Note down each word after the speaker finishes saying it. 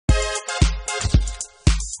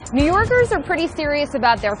New Yorkers are pretty serious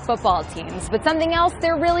about their football teams, but something else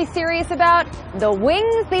they're really serious about? The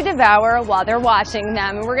wings they devour while they're watching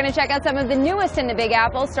them. And we're going to check out some of the newest in the Big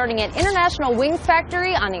Apple, starting at International Wings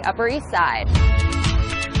Factory on the Upper East Side.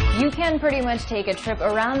 You can pretty much take a trip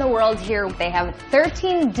around the world here. They have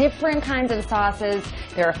 13 different kinds of sauces.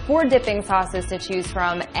 There are 4 dipping sauces to choose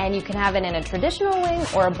from, and you can have it in a traditional wing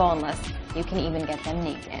or a boneless. You can even get them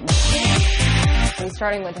naked. So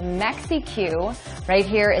starting with Mexique. Right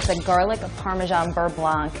here, it's a garlic Parmesan beurre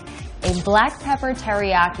blanc, a black pepper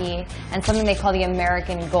teriyaki, and something they call the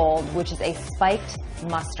American Gold, which is a spiked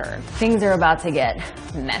mustard. Things are about to get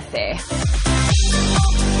messy.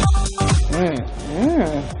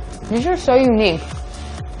 These are so unique.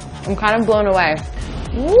 I'm kind of blown away.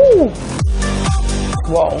 Woo!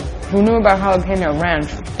 Whoa, who knew about jalapeno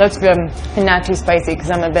ranch? That's good and not too spicy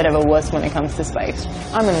because I'm a bit of a wuss when it comes to spice.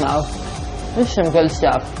 I'm in love. This is some good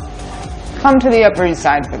stuff. Come to the Upper East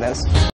Side for this.